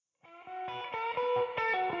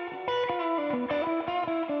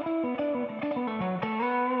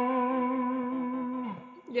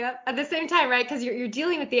Yep. At the same time, right? Because you're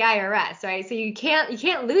dealing with the IRS, right? So you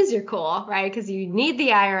can't lose your cool, right? Because you need the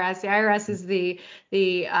IRS. The IRS is the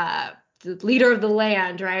leader of the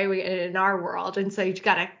land, right? In our world, and so you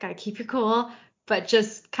gotta keep your cool, but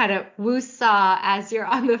just kind of woo-saw as you're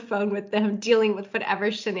on the phone with them, dealing with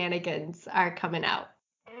whatever shenanigans are coming out.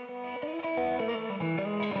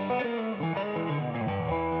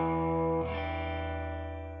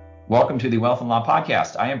 Welcome to the Wealth and Law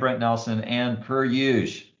Podcast. I am Brent Nelson, and per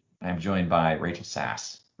usual, I am joined by Rachel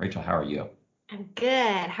Sass. Rachel, how are you? I'm good.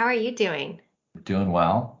 How are you doing? We're doing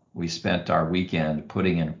well. We spent our weekend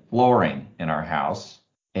putting in flooring in our house,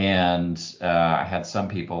 and I had some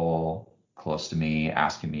people close to me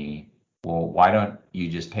asking me, well, why don't you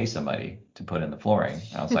just pay somebody to put in the flooring?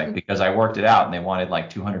 And I was like, because I worked it out, and they wanted like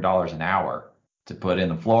 $200 an hour to put in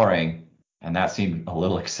the flooring, and that seemed a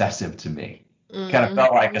little excessive to me. Kind of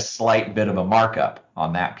felt like a slight bit of a markup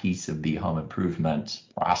on that piece of the home improvement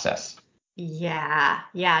process. Yeah,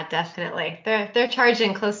 definitely. They're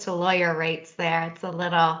charging close to lawyer rates there. It's a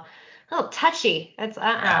little touchy. It's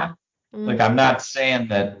Yeah. Look, I'm hmm not saying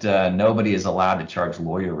that nobody is allowed to charge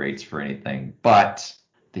lawyer rates for anything, but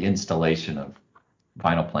the installation of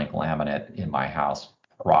vinyl plank laminate in my house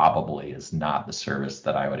probably is not the service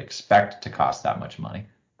that I would expect to cost that much money.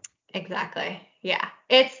 Exactly. Yeah.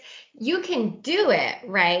 You can do it,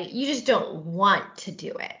 right? You just don't want to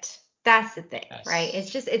do it. That's the thing, right?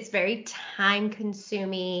 Yes. It's very time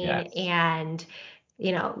consuming Yes. and,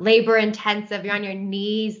 labor intensive. You're on your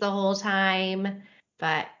knees the whole time.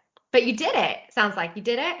 But but you did it. Sounds like you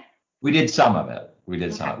did it. We did some of it. We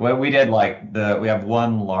did some Okay. of it. Well, we did we have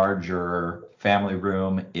one larger family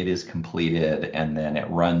room. It is completed, and then it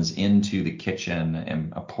runs into the kitchen,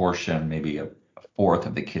 and a portion, maybe a fourth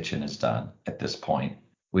of the kitchen is done at this point.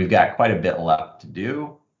 We've got quite a bit left to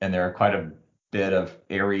do, and there are quite a bit of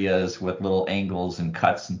areas with little angles and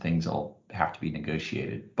cuts and things that'll have to be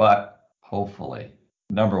negotiated. But hopefully,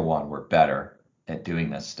 number one, we're better at doing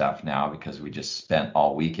this stuff now because we just spent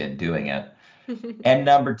all weekend doing it. And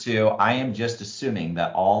number two, I am just assuming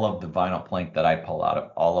that all of the vinyl plank that I pull out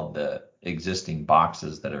of all of the existing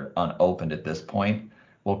boxes that are unopened at this point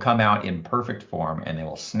will come out in perfect form and they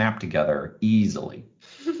will snap together easily.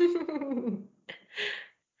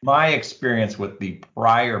 My experience with the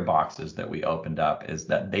prior boxes that we opened up is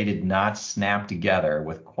that they did not snap together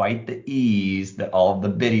with quite the ease that all of the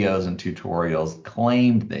videos and tutorials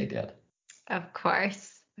claimed they did. Of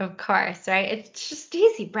course, right? It's just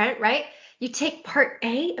easy, Brent, right? You take part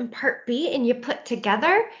A and part B and you put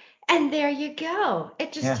together, and there you go.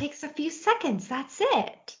 It just Yeah. takes a few seconds. That's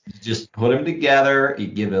it. You just put them together, you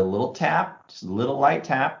give it a little tap, just a little light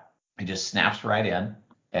tap, it just snaps right in,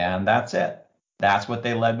 and that's it. That's what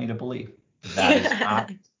they led me to believe. That is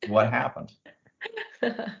not what happened.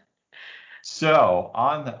 So,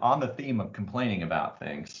 on the theme of complaining about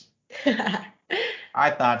things, I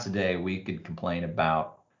thought today we could complain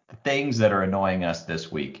about the things that are annoying us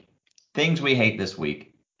this week, things we hate this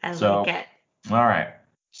week. I like So, it. all right.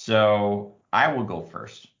 So, I will go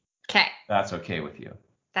first. Okay, That's okay with you.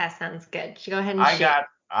 that sounds good. Go ahead and I shoot. got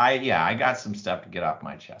I got some stuff to get off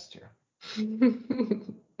my chest here.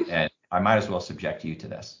 And I might as well subject you to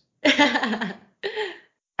this.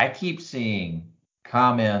 I keep seeing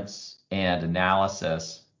comments and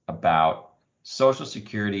analysis about Social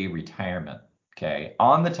Security retirement, okay,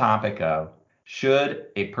 on the topic of should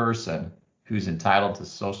a person who's entitled to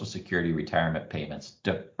Social Security retirement payments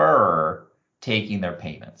defer taking their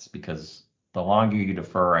payments? Because the longer you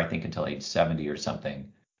defer, I think until age 70 or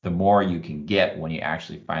something, the more you can get when you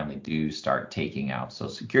actually finally do start taking out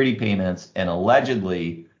Social Security payments. And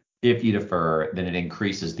allegedly, if you defer, then it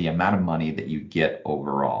increases the amount of money that you get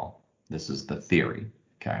overall. This is the theory.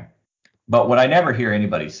 Okay. But what I never hear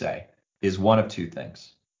anybody say is one of two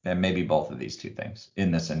things, and maybe both of these two things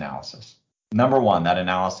in this analysis. Number one, that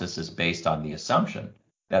analysis is based on the assumption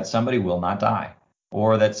that somebody will not die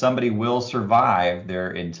or that somebody will survive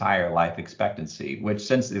their entire life expectancy, which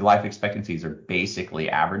since the life expectancies are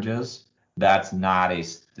basically averages, that's not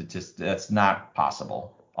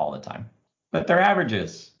possible all the time. But they're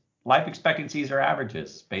averages. Life expectancies are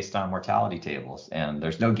averages based on mortality tables, and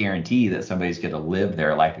there's no guarantee that somebody's going to live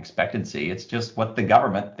their life expectancy. It's just what the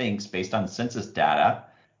government thinks based on census data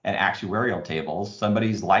and actuarial tables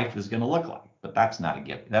somebody's life is going to look like. But that's not a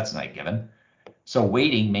given. That's not a given. So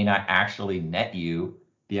waiting may not actually net you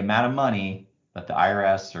the amount of money that the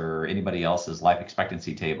IRS or anybody else's life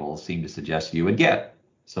expectancy tables seem to suggest you would get.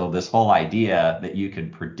 So this whole idea that you can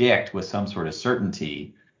predict with some sort of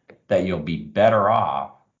certainty that you'll be better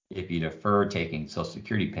off if you defer taking Social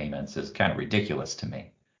Security payments is kind of ridiculous to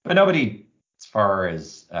me. But nobody as far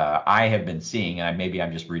as I have been seeing, and maybe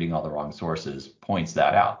I'm just reading all the wrong sources, points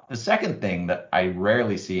that out. The second thing that I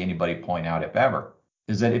rarely see anybody point out, if ever,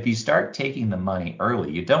 is that if you start taking the money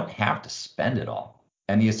early, you don't have to spend it all.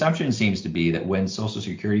 And the assumption seems to be that when Social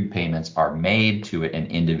Security payments are made to an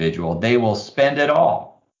individual, they will spend it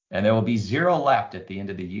all, and there will be zero left at the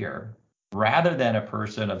end of the year, rather than a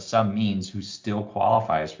person of some means who still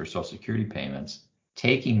qualifies for Social Security payments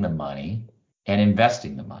taking the money and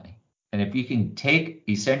investing the money. And if you can take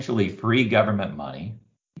essentially free government money,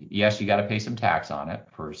 yes, you got to pay some tax on it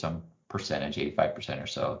for some percentage, 85% or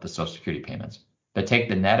so, the Social Security payments. But take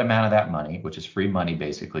the net amount of that money, which is free money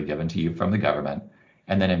basically given to you from the government,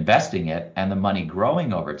 and then investing it and the money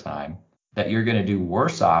growing over time, that you're going to do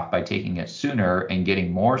worse off by taking it sooner and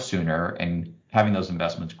getting more sooner and having those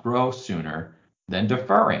investments grow sooner than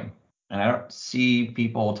deferring. And I don't see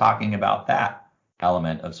people talking about that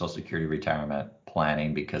element of Social Security retirement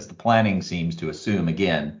planning, because the planning seems to assume,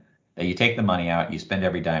 again, that you take the money out, you spend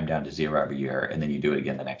every dime down to zero every year, and then you do it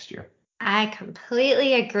again the next year. I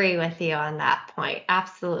completely agree with you on that point.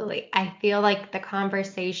 Absolutely. I feel like the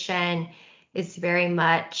conversation is very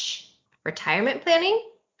much retirement planning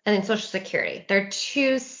and then Social Security. They're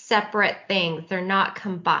two separate things. They're not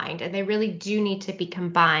combined, and they really do need to be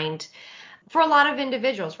combined for a lot of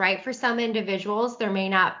individuals, right? For some individuals, there may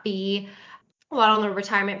not be a lot on the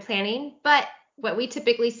retirement planning, but what we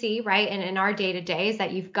typically see, right, and in our day to day is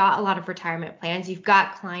that you've got a lot of retirement plans. You've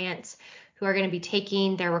got clients who are going to be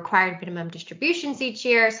taking their required minimum distributions each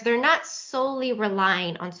year. So they're not solely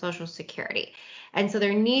relying on Social Security. And so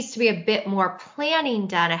there needs to be a bit more planning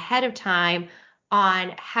done ahead of time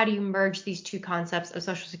on how do you merge these two concepts of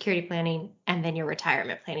Social Security planning and then your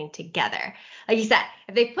retirement planning together. Like you said,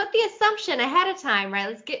 if they put the assumption ahead of time, right,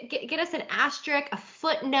 let's get us an asterisk, a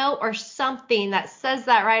footnote, or something that says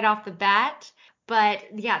that right off the bat.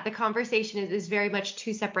 But yeah, the conversation is very much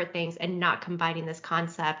two separate things and not combining this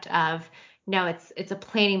concept of, no, it's a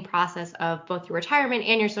planning process of both your retirement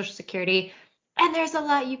and your Social Security. And there's a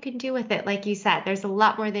lot you can do with it. Like you said, there's a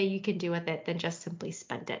lot more that you can do with it than just simply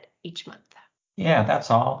spend it each month. Yeah, that's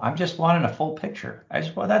all. I'm just wanting a full picture.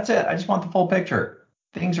 That's it. I just want the full picture.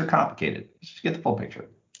 Things are complicated. Just get the full picture.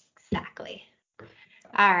 Exactly. All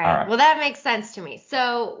right. All right. Well, that makes sense to me.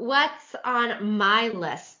 So what's on my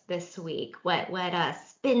list this week? What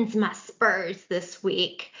spins my spurs this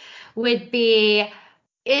week would be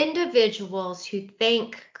individuals who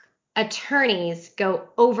think attorneys go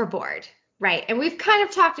overboard, right? And we've kind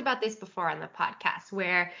of talked about this before on the podcast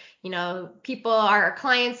where, our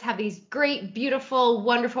clients have these great, beautiful,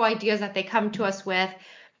 wonderful ideas that they come to us with.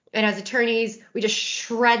 And as attorneys, we just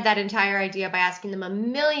shred that entire idea by asking them a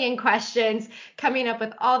million questions, coming up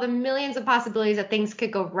with all the millions of possibilities that things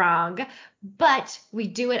could go wrong. But we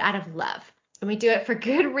do it out of love. And we do it for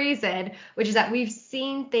good reason, which is that we've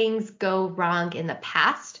seen things go wrong in the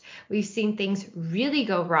past. We've seen things really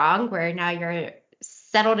go wrong where now you're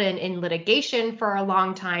settled in litigation for a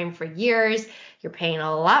long time, for years. You're paying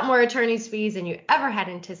a lot more attorney's fees than you ever had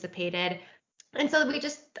anticipated. And so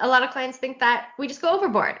a lot of clients think that we just go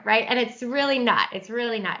overboard, right? And it's really not. It's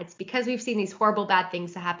really not. It's because we've seen these horrible, bad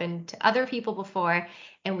things that happen to other people before,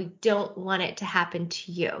 and we don't want it to happen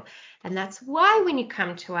to you. And that's why when you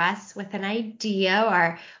come to us with an idea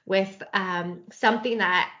or with something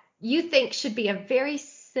that you think should be a very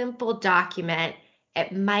simple document,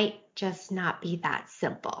 it might just not be that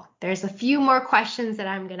simple. There's a few more questions that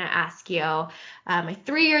I'm going to ask you. My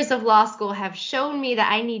 3 years of law school have shown me that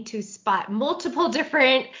I need to spot multiple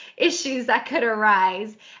different issues that could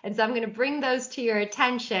arise. And so I'm going to bring those to your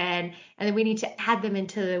attention, and then we need to add them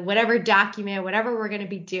into whatever document, whatever we're going to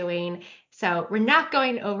be doing. So we're not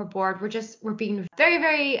going overboard. We're being very,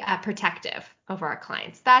 very protective of our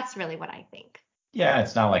clients. That's really what I think. Yeah,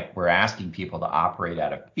 it's not like we're asking people to operate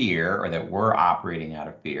out of fear or that we're operating out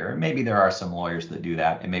of fear. And maybe there are some lawyers that do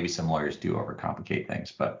that, and maybe some lawyers do overcomplicate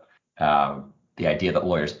things. But the idea that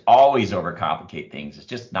lawyers always overcomplicate things is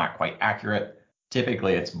just not quite accurate.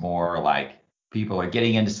 Typically, it's more like people are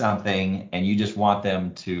getting into something and you just want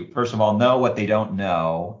them to, first of all, know what they don't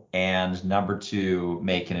know, and number two,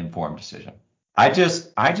 make an informed decision. I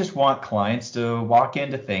just want clients to walk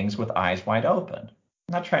into things with eyes wide open.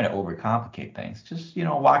 I'm not trying to overcomplicate things. Just,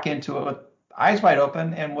 walk into it with eyes wide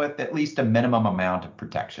open and with at least a minimum amount of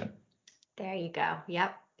protection. There you go.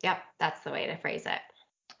 Yep. That's the way to phrase it.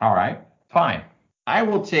 All right, fine. I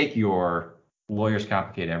will take your lawyers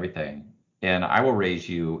complicate everything, and I will raise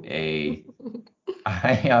you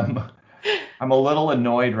I'm a little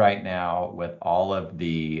annoyed right now with all of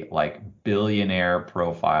the billionaire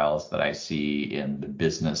profiles that I see in the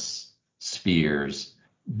business spheres.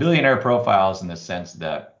 Billionaire profiles in the sense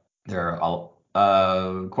that there are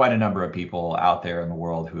quite a number of people out there in the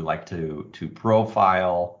world who like to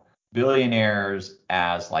profile billionaires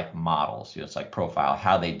as like models. It's like profile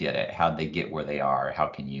how they did it, how they get where they are, how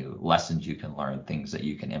can you lessons you can learn, things that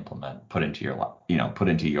you can implement, put into your put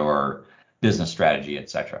into your business strategy,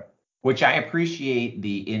 etc. Which I appreciate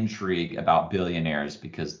the intrigue about billionaires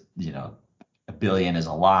because a billion is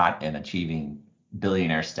a lot, and achieving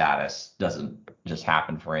billionaire status doesn't just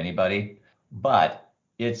happen for anybody. But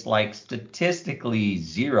it's like statistically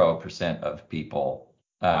 0% of people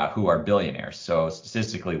who are billionaires. So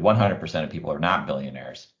statistically, 100% of people are not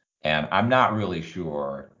billionaires. And I'm not really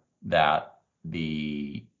sure that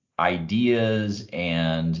the ideas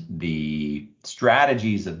and the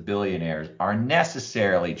strategies of billionaires are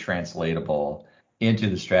necessarily translatable into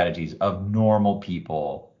the strategies of normal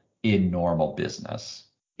people in normal business.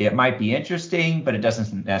 It might be interesting, but it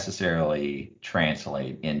doesn't necessarily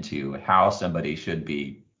translate into how somebody should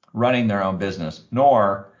be running their own business,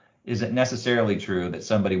 nor is it necessarily true that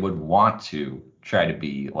somebody would want to try to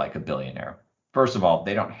be like a billionaire. First of all,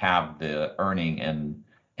 they don't have the earning and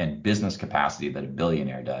business capacity that a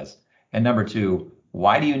billionaire does. And number two,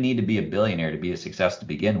 why do you need to be a billionaire to be a success to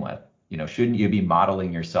begin with? Shouldn't you be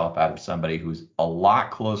modeling yourself out of somebody who's a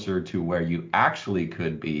lot closer to where you actually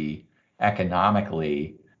could be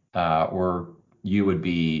economically, or you would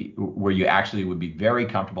be where you actually would be very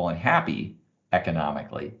comfortable and happy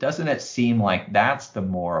economically? Doesn't it seem like that's the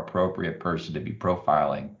more appropriate person to be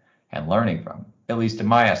profiling and learning from, at least in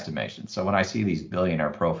my estimation? So when I see these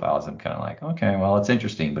billionaire profiles, I'm kind of like, okay, well, it's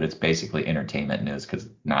interesting, but it's basically entertainment news because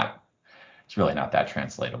it's really not that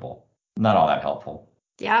translatable, not all that helpful.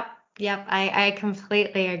 Yep. Yep. I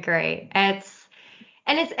completely agree. It's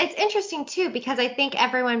interesting too, because I think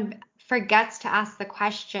everyone forgets to ask the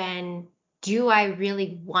question, do I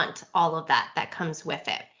really want all of that comes with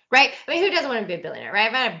it? Right? I mean, who doesn't want to be a billionaire, right?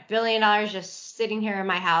 If I had $1 billion just sitting here in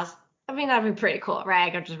my house, I mean, that'd be pretty cool, right? I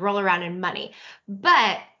could just roll around in money.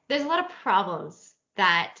 But there's a lot of problems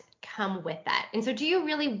that come with that. And so do you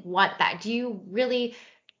really want that?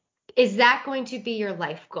 Is that going to be your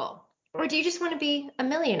life goal? Or do you just want to be a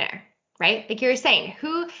millionaire, right? Like you're saying,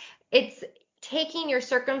 it's taking your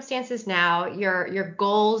circumstances now, your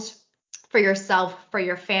goals for yourself, for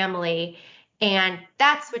your family, and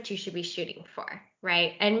that's what you should be shooting for,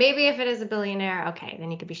 right? And maybe if it is a billionaire, okay,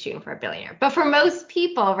 then you could be shooting for a billionaire. But for most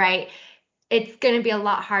people, right, it's going to be a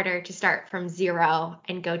lot harder to start from zero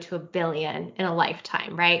and go to a billion in a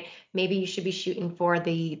lifetime, right? Maybe you should be shooting for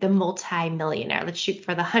the multi-millionaire. Let's shoot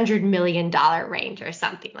for the $100 million range or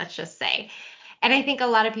something, let's just say. And I think a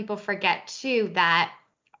lot of people forget too that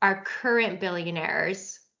our current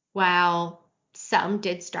billionaires, while some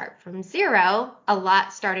did start from zero, a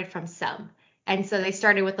lot started from some. And so they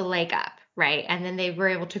started with a leg up, right? And then they were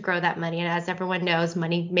able to grow that money. And as everyone knows,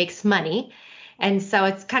 money makes money. And so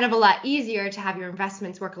it's kind of a lot easier to have your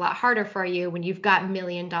investments work a lot harder for you when you've got $1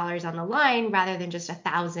 million on the line rather than just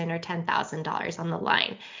 $1,000 or $10,000 on the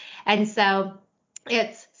line. And so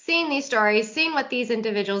it's seeing these stories, seeing what these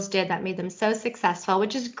individuals did that made them so successful,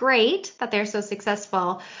 which is great that they're so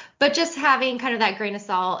successful, but just having kind of that grain of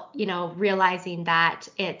salt, realizing that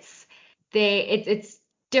it's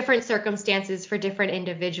different circumstances for different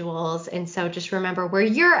individuals. And so just remember where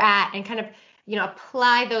you're at and kind of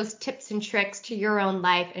apply those tips and tricks to your own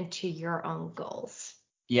life and to your own goals.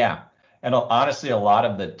 Yeah. And honestly, a lot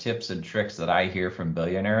of the tips and tricks that I hear from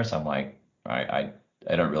billionaires, I'm like, I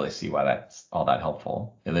don't really see why that's all that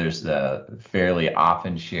helpful. There's the fairly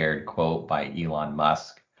often shared quote by Elon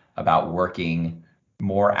Musk about working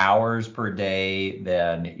more hours per day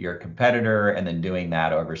than your competitor and then doing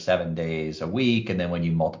that over 7 days a week. And then when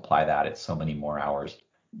you multiply that, it's so many more hours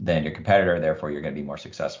than your competitor. Therefore, you're going to be more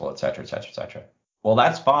successful, et cetera, et cetera, et cetera. Well,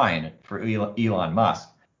 that's fine for Elon Musk.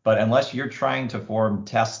 But unless you're trying to form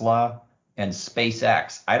Tesla and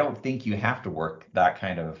SpaceX, I don't think you have to work that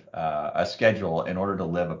kind of a schedule in order to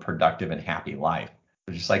live a productive and happy life.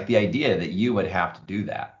 It's just like the idea that you would have to do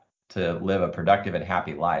that to live a productive and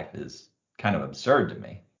happy life is kind of absurd to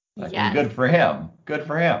me. Like, Yes. good for him. Good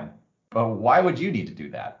for him. But why would you need to do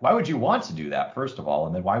that? Why would you want to do that, first of all?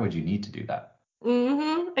 And then why would you need to do that?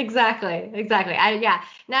 Exactly. Yeah.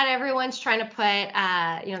 Not everyone's trying to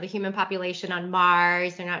put, the human population on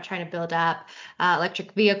Mars. They're not trying to build up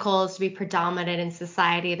electric vehicles to be predominant in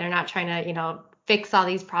society. They're not trying to, fix all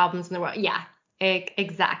these problems in the world. Yeah,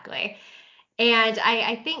 exactly. And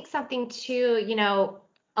I think something too,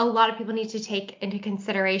 a lot of people need to take into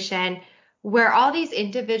consideration where all these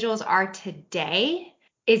individuals are today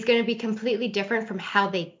is going to be completely different from how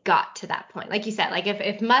they got to that point. Like you said, like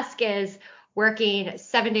if Musk is working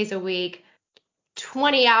 7 days a week,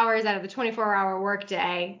 20 hours out of the 24-hour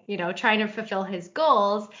workday, trying to fulfill his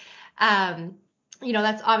goals.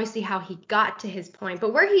 That's obviously how he got to his point.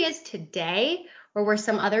 But where he is today, or where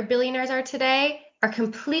some other billionaires are today, are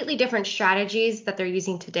completely different strategies that they're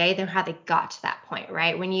using today than how they got to that point,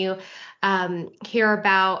 right? When you hear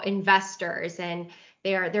about investors and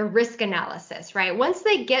their risk analysis, right? Once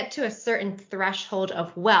they get to a certain threshold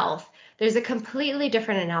of wealth, there's a completely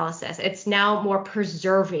different analysis. It's now more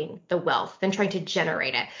preserving the wealth than trying to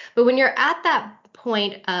generate it. But when you're at that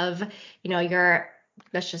point of,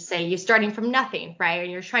 let's just say you're starting from nothing, right?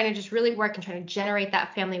 And you're trying to just really work and trying to generate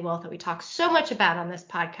that family wealth that we talk so much about on this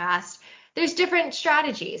podcast, there's different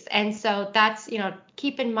strategies. And so that's,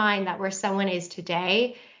 keep in mind that where someone is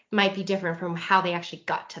today might be different from how they actually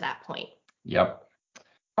got to that point. Yep.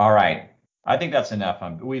 All right. I think that's enough.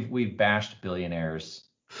 We've bashed billionaires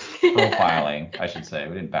profiling, I should say.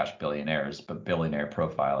 We didn't bash billionaires, but billionaire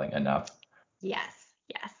profiling enough. Yes,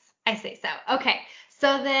 I say so. Okay,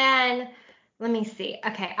 so then let me see.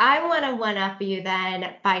 Okay, I want to one up you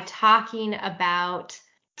then by talking about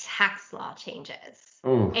tax law changes.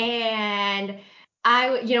 Ooh. And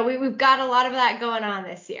we've got a lot of that going on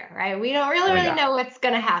this year, right? We don't really know what's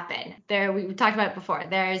going to happen. We talked about it before.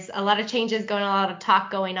 There's a lot of changes going on, a lot of talk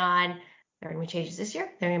going on. There are going to be changes this year.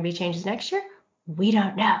 There are going to be changes next year. We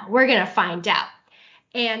don't know. We're going to find out.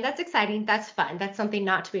 And that's exciting. That's fun. That's something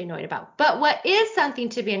not to be annoyed about. But what is something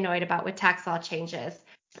to be annoyed about with tax law changes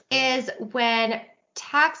is when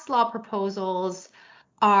tax law proposals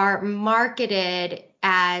are marketed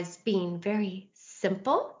as being very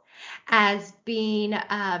simple, as being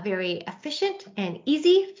very efficient and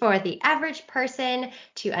easy for the average person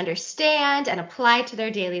to understand and apply to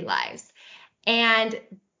their daily lives. And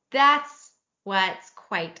that's what's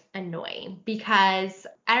quite annoying, because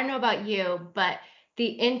I don't know about you, but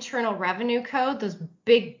the Internal Revenue Code, those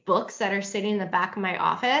big books that are sitting in the back of my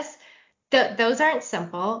office, those aren't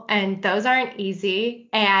simple and those aren't easy.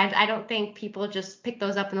 And I don't think people just pick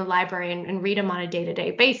those up in the library and read them on a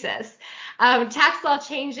day-to-day basis. Tax law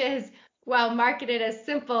changes, while marketed as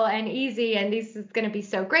simple and easy, and this is going to be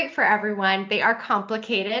so great for everyone, they are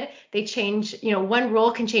complicated. They change, one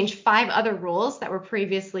rule can change 5 other rules that were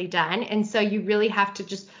previously done. And so you really have to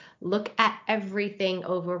just look at everything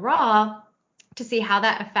overall to see how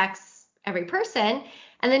that affects every person.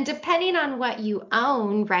 And then depending on what you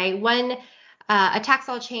own, right, a tax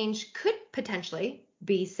law change could potentially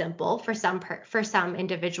be simple for some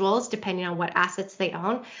individuals, depending on what assets they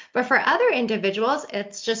own. But for other individuals,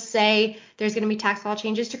 it's just say there's going to be tax law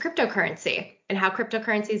changes to cryptocurrency and how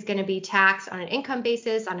cryptocurrency is going to be taxed on an income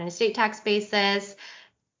basis, on an estate tax basis.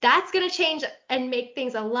 That's going to change and make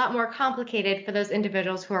things a lot more complicated for those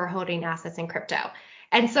individuals who are holding assets in crypto.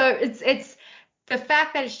 And so it's the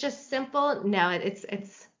fact that it's just simple. No,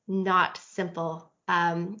 it's not simple.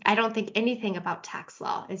 I don't think anything about tax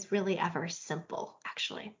law is really ever simple,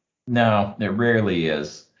 actually. No, it rarely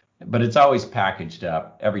is. But it's always packaged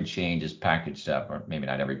up. Every change is packaged up, or maybe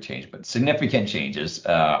not every change, but significant changes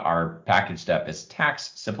are packaged up as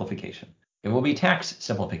tax simplification. It will be tax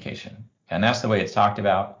simplification. And that's the way it's talked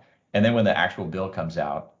about. And then when the actual bill comes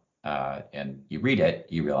out and you read it,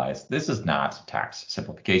 you realize this is not tax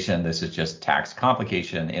simplification. This is just tax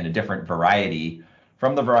complication in a different variety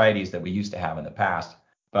from the varieties that we used to have in the past.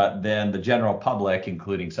 But then the general public,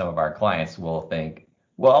 including some of our clients, will think,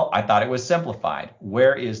 well, I thought it was simplified.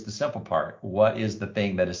 Where is the simple part? What is the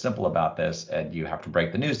thing that is simple about this? And you have to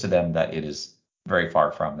break the news to them that it is very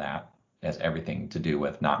far from that. It has everything to do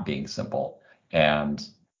with not being simple. And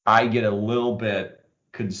I get a little bit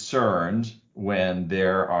concerned when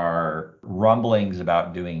there are rumblings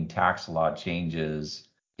about doing tax law changes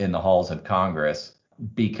in the halls of Congress,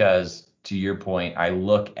 because to your point, I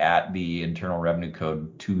look at the Internal Revenue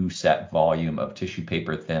Code 2-set volume of tissue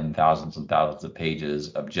paper thin, thousands and thousands of pages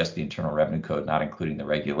of just the Internal Revenue Code, not including the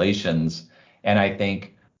regulations. And I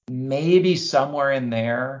think maybe somewhere in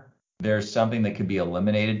there's something that could be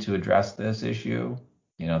eliminated to address this issue.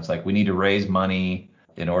 It's like we need to raise money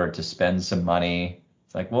in order to spend some money.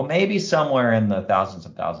 It's like, well, maybe somewhere in the thousands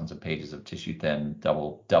and thousands of pages of tissue thin,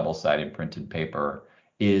 double-sided printed paper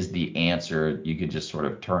is the answer. You could just sort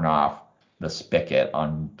of turn off the spigot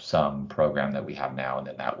on some program that we have now, and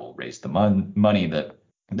then that will raise the money that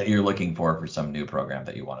you're looking for some new program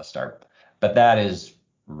that you want to start. But that is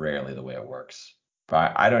rarely the way it works.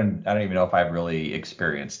 But I don't even know if I've really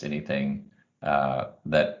experienced anything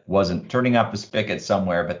that wasn't turning off the spigot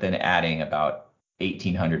somewhere, but then adding about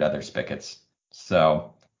 1,800 other spigots.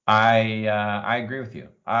 So I agree with you.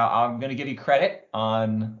 I'm going to give you credit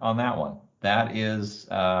on that one. That is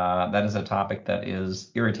a topic that is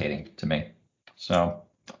irritating to me. So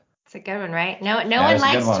It's a good one, right? No That one is a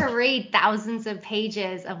good likes to one. read thousands of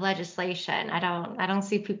pages of legislation. I don't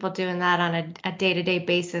see people doing that on a day-to-day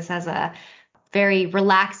basis as a very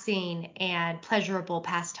relaxing and pleasurable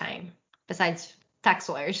pastime, besides tax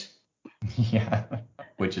lawyers. Yeah,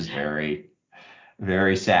 which is very,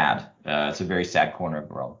 very sad. It's a very sad corner of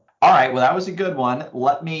the world. All right, well, that was a good one.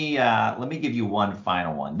 Let me give you one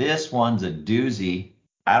final one. This one's a doozy.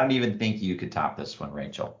 I don't even think you could top this one,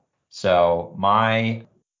 Rachel. So my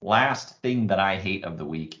last thing that I hate of the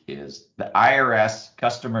week is the IRS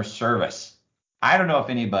customer service. I don't know if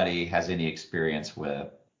anybody has any experience with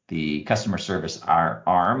the customer service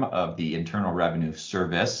arm of the Internal Revenue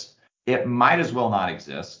Service. It might as well not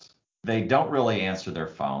exist. They don't really answer their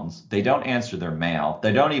phones. They don't answer their mail.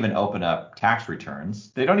 They don't even open up tax returns.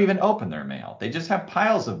 They don't even open their mail. They just have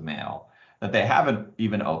piles of mail that they haven't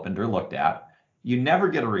even opened or looked at. You never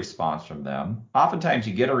get a response from them. Oftentimes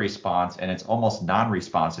you get a response and it's almost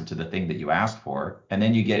non-responsive to the thing that you asked for. And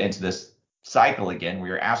then you get into this cycle again where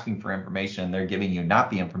you're asking for information and they're giving you not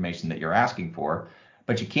the information that you're asking for,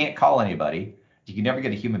 but you can't call anybody. You can never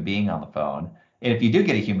get a human being on the phone. And if you do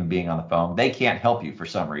get a human being on the phone, they can't help you for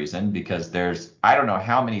some reason because there's, I don't know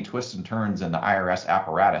how many twists and turns in the IRS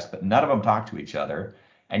apparatus, but none of them talk to each other.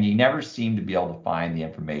 And you never seem to be able to find the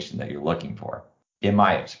information that you're looking for, in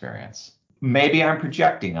my experience. Maybe I'm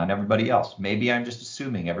projecting on everybody else. Maybe I'm just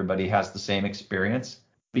assuming everybody has the same experience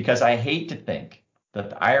because I hate to think that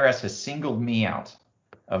the IRS has singled me out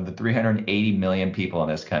of the 380 million people in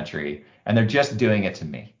this country, and they're just doing it to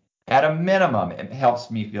me. At a minimum, it helps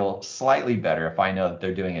me feel slightly better if I know that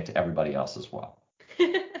they're doing it to everybody else as well.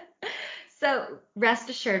 So rest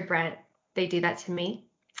assured, Brent, they do that to me.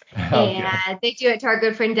 Oh, good. And they do it to our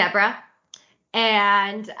good friend Deborah.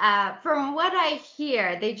 And from what I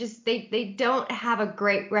hear, they don't have a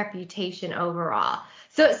great reputation overall.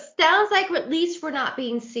 So it sounds like at least we're not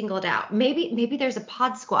being singled out. Maybe there's a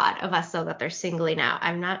pod squad of us though that they're singling out.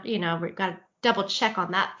 I'm not, we've got to double check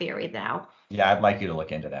on that theory now. Yeah, I'd like you to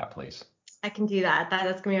look into that, please. I can do that.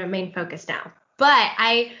 That's gonna be my main focus now. But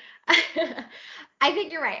I I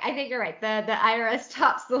think you're right. I think you're right. The IRS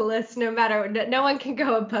tops the list no matter no one can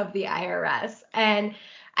go above the IRS. And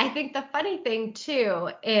I think the funny thing too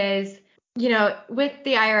is, with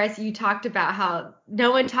the IRS, you talked about how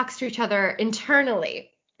no one talks to each other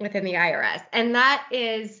internally within the IRS. And that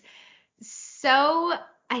is so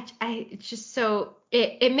it's just so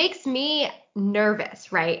it makes me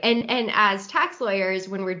nervous, right? And as tax lawyers,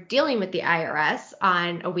 when we're dealing with the IRS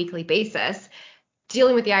on a weekly basis,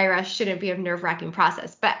 dealing with the IRS shouldn't be a nerve-wracking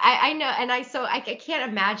process. But I know, and I can't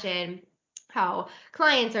imagine how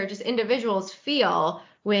clients or just individuals feel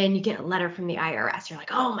when you get a letter from the IRS. You're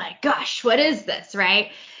like, oh my gosh, what is this,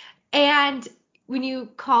 right? And when you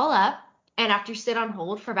call up and after you sit on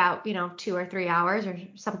hold for about, 2 or 3 hours or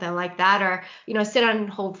something like that, or, sit on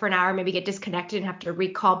hold for an hour, maybe get disconnected and have to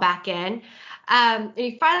recall back in. And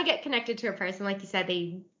you finally get connected to a person, like you said,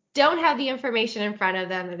 they don't have the information in front of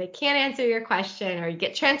them, or they can't answer your question, or you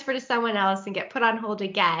get transferred to someone else and get put on hold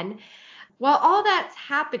again. While all that's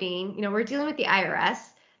happening, we're dealing with the IRS,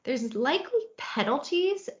 there's likely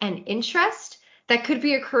penalties and interest that could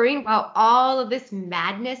be accruing while all of this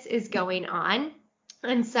madness is going on.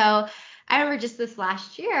 And so I remember just this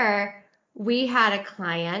last year, we had a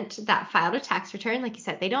client that filed a tax return. Like you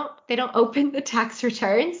said, they don't open the tax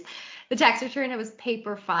returns. The tax return was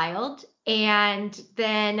paper filed, and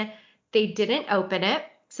then they didn't open it.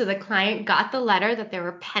 So the client got the letter that there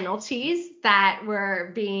were penalties that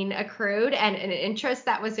were being accrued and an interest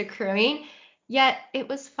that was accruing. Yet it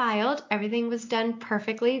was filed. Everything was done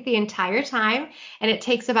perfectly the entire time. And it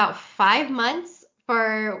takes about 5 months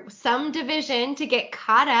for some division to get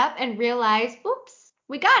caught up and realize, oops,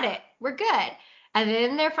 we got it. We're good. And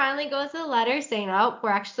then there finally goes a letter saying, oh, we're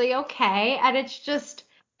actually okay. And it's just,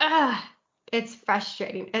 it's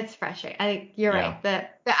frustrating. It's frustrating. I think you're Yeah. right.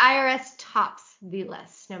 The IRS tops the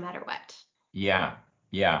list no matter what. Yeah.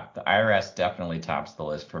 Yeah. The IRS definitely tops the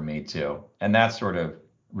list for me too. And that sort of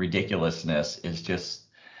ridiculousness is just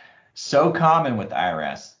so common with the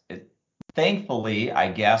IRS. Thankfully, I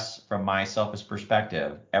guess from my selfish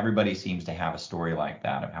perspective, everybody seems to have a story like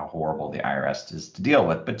that of how horrible the IRS is to deal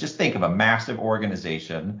with. But just think of a massive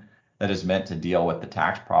organization that is meant to deal with the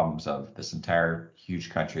tax problems of this entire huge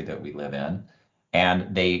country that we live in.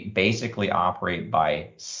 And they basically operate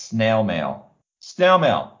by snail mail. Snail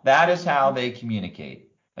mail. That is how they communicate.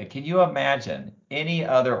 Like, can you imagine any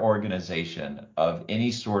other organization of any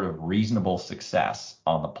sort of reasonable success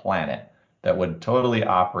on the planet that would totally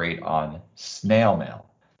operate on snail mail?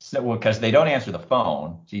 So, well, because they don't answer the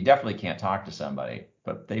phone, so you definitely can't talk to somebody.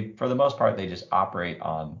 but for the most part, they just operate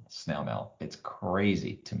on snail mail. It's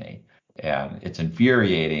crazy to me. And it's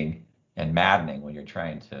infuriating and maddening when you're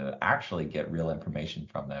trying to actually get real information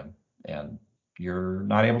from them and you're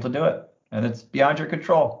not able to do it. And it's beyond your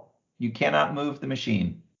control. You cannot move the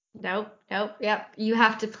machine. Nope, nope, yep. You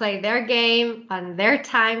have to play their game on their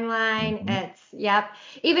timeline. Mhm. Yep.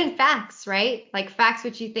 Even fax, right? Like fax,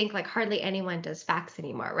 which you think like hardly anyone does fax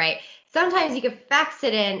anymore, right? Sometimes you could fax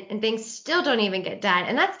it in and things still don't even get done.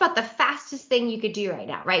 And that's about the fastest thing you could do right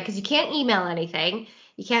now, right? Because you can't email anything,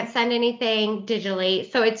 you can't send anything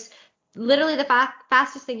digitally. So it's literally the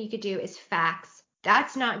fastest thing you could do is fax.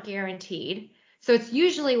 That's not guaranteed. So it's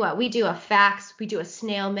usually what we do: a fax, we do a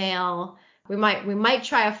snail mail. We might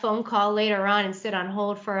try a phone call later on and sit on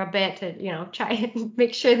hold for a bit to, try and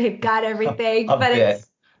make sure they've got everything. A But bit. it's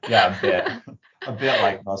Yeah, a bit. A bit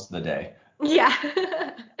like most of the day. yeah.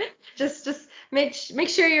 Just make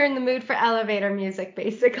sure you're in the mood for elevator music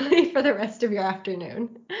basically for the rest of your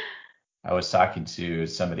afternoon. I was talking to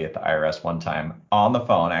somebody at the IRS one time on the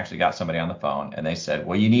phone. I actually got somebody on the phone and they said,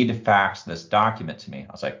 well, you need to fax this document to me.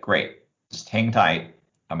 I was like, great, just hang tight.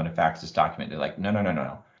 I'm going to fax this document. They're like, no, no, no, no,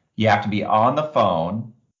 no. You have to be on the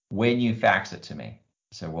phone when you fax it to me.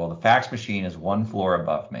 I said, well, the fax machine is one floor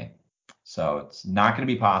above me. So it's not going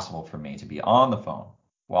to be possible for me to be on the phone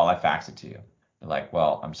while I fax it to you. They're like,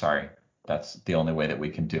 well, I'm sorry. That's the only way that we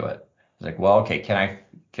can do it. I was like, well, okay, can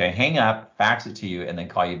I hang up, fax it to you, and then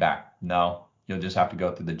call you back? No, you'll just have to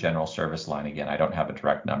go through the general service line again. I don't have a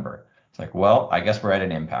direct number. It's like, well, I guess we're at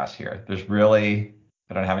an impasse here.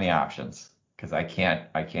 I don't have any options because I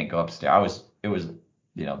can't go upstairs. There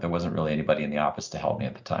wasn't really anybody in the office to help me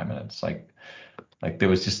at the time. And it's like there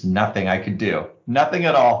was just nothing I could do. Nothing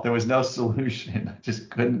at all. There was no solution. I just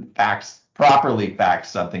couldn't properly fax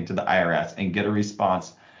something to the IRS and get a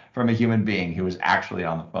response from a human being who was actually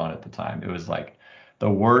on the phone at the time. It was like the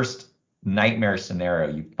worst nightmare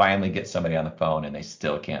scenario. You finally get somebody on the phone and they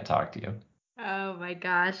still can't talk to you. Oh my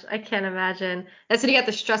gosh, I can't imagine. That's when you got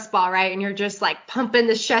the stress ball, right? And you're just like pumping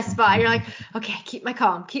the stress ball. You're like, okay, keep my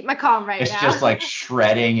calm right It's now. just like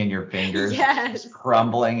shredding in your fingers, Yes. just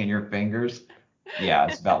crumbling in your fingers. Yeah,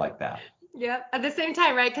 it's about like that. Yep. At the same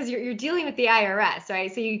time, right? Because you're dealing with the IRS,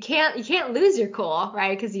 right? So you can't lose your cool,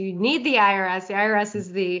 right? Because you need the IRS. The IRS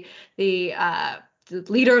is the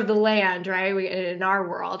leader of the land, right? In our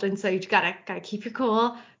world, and so you gotta keep your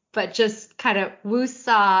cool, but just kind of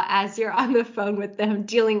woo-saw as you're on the phone with them,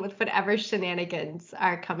 dealing with whatever shenanigans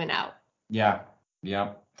are coming out. Yeah,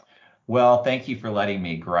 yeah. Well, thank you for letting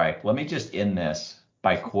me gripe. Let me just end this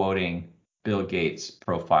by quoting Bill Gates'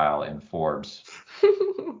 profile in Forbes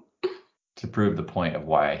to prove the point of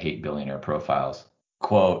why I hate billionaire profiles.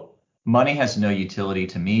 Quote, money has no utility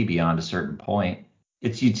to me beyond a certain point.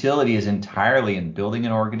 Its utility is entirely in building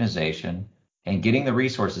an organization and getting the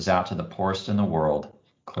resources out to the poorest in the world.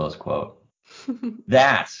 Close quote.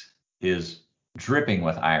 That is dripping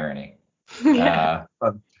with irony. Yeah.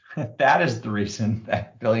 But that is the reason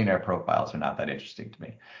that billionaire profiles are not that interesting to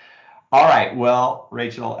me. All right. Well,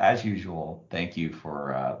 Rachel, as usual, thank you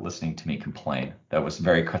for listening to me complain. That was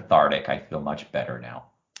very cathartic. I feel much better now.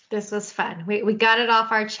 This was fun. We got it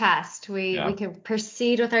off our chest. We Yeah. can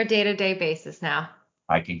proceed with our day-to-day basis now.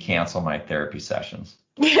 I can cancel my therapy sessions.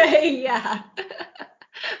 Yeah.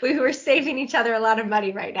 We were saving each other a lot of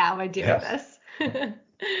money right now by doing Yes. this.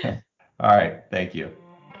 All right. Thank you.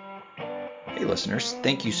 Hey, listeners,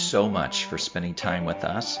 thank you so much for spending time with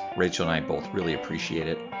us. Rachel and I both really appreciate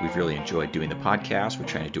it. We've really enjoyed doing the podcast. We're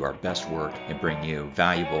trying to do our best work and bring you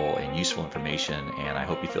valuable and useful information, and I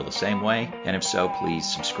hope you feel the same way. And if so, please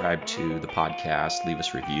subscribe to the podcast, leave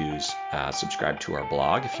us reviews, subscribe to our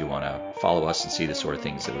blog if you want to follow us and see the sort of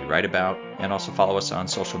things that we write about, and also follow us on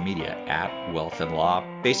social media at Wealth and Law,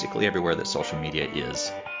 basically everywhere that social media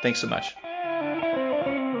is. Thanks so much.